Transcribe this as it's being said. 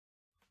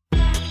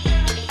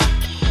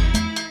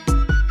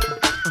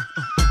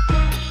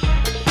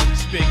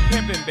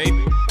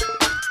baby.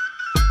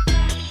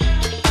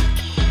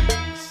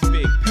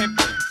 Big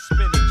pimpin',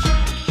 spinach.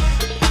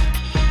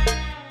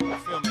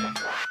 Feel me?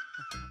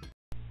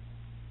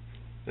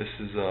 This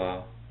is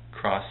a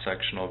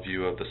cross-sectional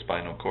view of the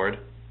spinal cord.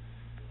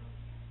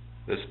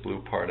 This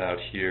blue part out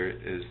here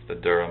is the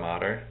dura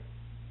mater.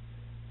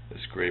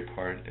 This gray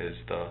part is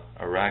the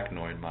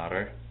arachnoid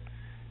mater.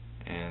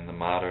 And the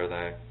mater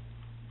that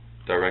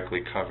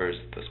directly covers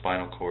the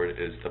spinal cord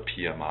is the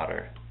pia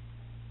mater.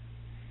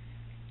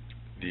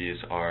 These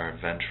are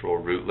ventral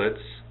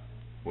rootlets,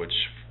 which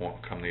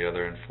come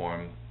together and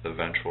form the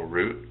ventral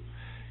root.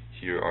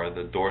 Here are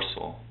the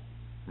dorsal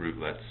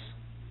rootlets,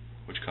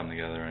 which come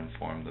together and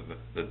form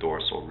the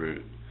dorsal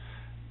root.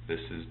 This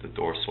is the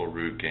dorsal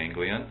root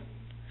ganglion.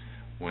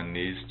 When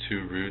these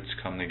two roots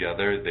come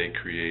together, they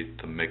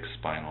create the mixed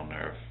spinal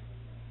nerve.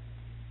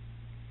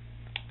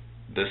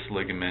 This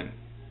ligament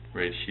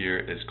right here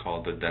is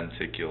called the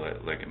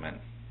denticulate ligament.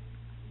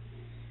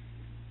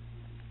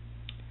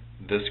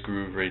 This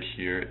groove right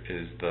here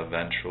is the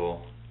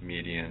ventral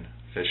median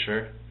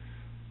fissure.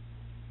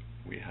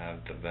 We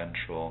have the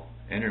ventral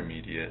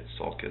intermediate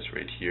sulcus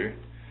right here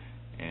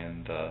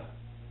and the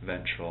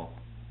ventral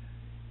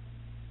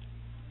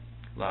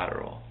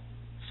lateral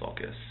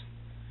sulcus.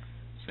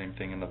 Same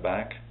thing in the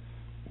back.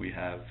 We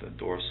have the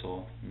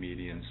dorsal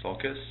median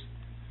sulcus.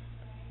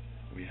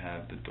 We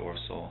have the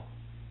dorsal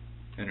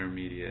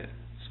intermediate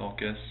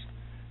sulcus,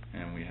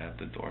 and we have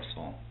the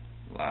dorsal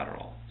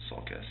lateral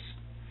sulcus.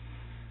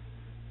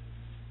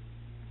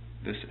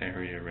 This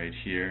area right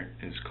here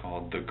is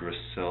called the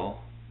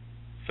gracile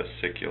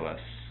fasciculus,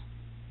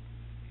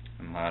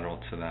 and lateral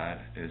to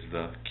that is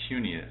the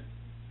cuneate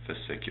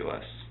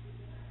fasciculus.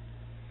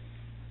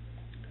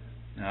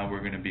 Now we're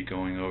going to be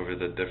going over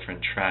the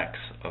different tracts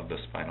of the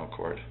spinal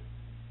cord.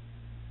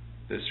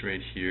 This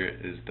right here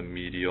is the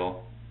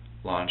medial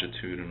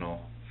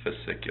longitudinal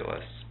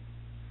fasciculus.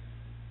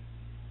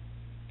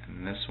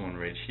 And this one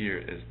right here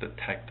is the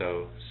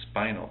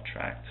tectospinal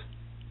tract.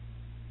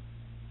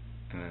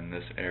 And then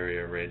this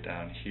area right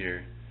down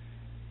here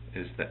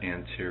is the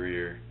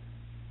anterior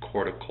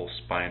cortical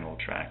spinal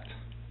tract.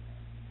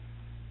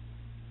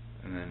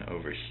 And then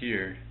over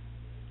here,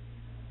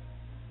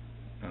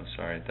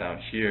 down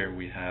here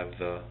we have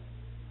the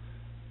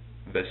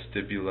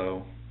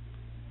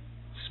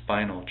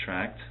vestibulospinal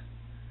tract.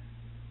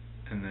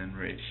 And then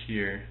right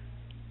here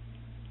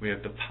we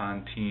have the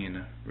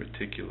pontine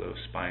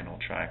reticulospinal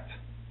tract.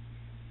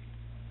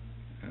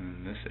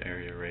 And this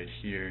area right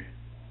here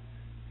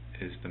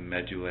is the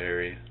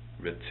medullary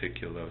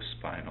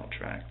reticulospinal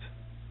tract.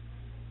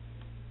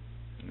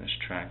 And this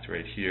tract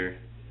right here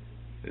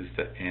is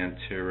the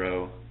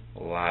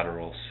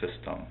anterolateral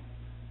system.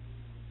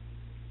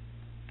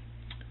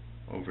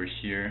 Over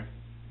here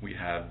we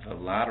have the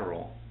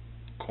lateral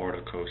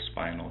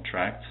corticospinal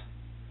tract.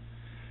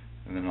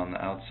 And then on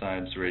the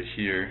outsides right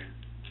here,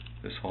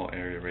 this whole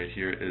area right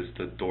here is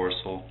the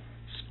dorsal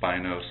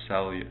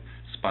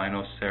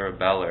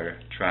spinocerebellar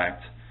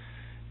tract.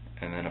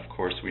 And then of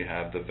course we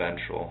have the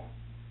ventral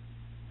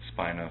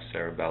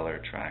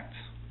spinocerebellar tract.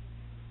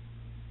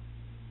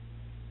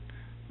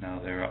 Now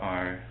there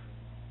are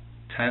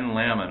 10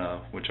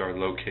 lamina which are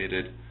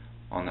located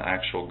on the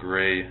actual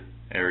gray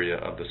area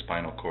of the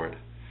spinal cord.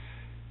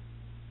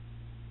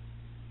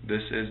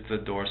 This is the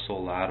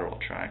dorsal lateral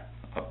tract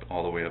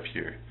all the way up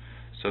here.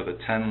 So the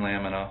 10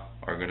 lamina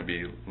are going to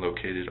be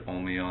located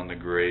only on the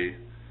gray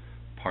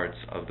parts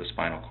of the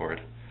spinal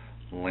cord.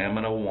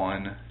 Lamina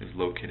 1 is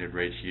located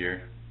right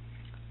here.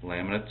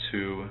 Lamina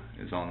 2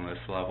 is on this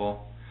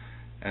level.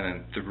 And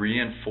then 3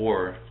 and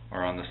 4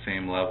 are on the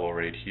same level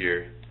right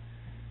here.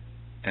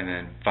 And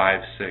then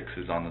 5, 6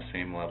 is on the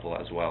same level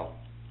as well.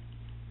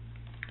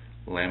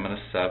 Lamina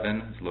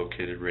 7 is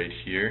located right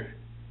here.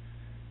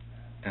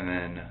 And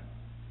then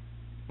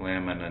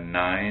lamina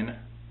 9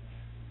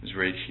 is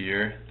right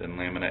here, then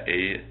lamina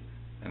 8,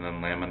 and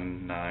then lamina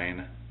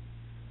 9,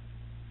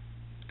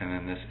 and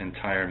then this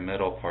entire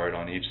middle part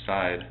on each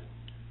side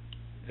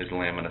is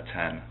lamina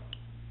 10.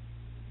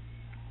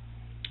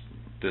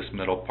 This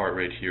middle part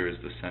right here is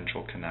the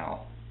central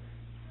canal.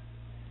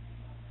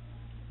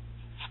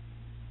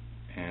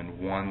 And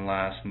one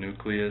last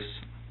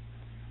nucleus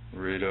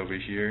right over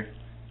here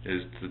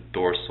is the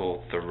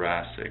dorsal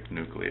thoracic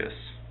nucleus.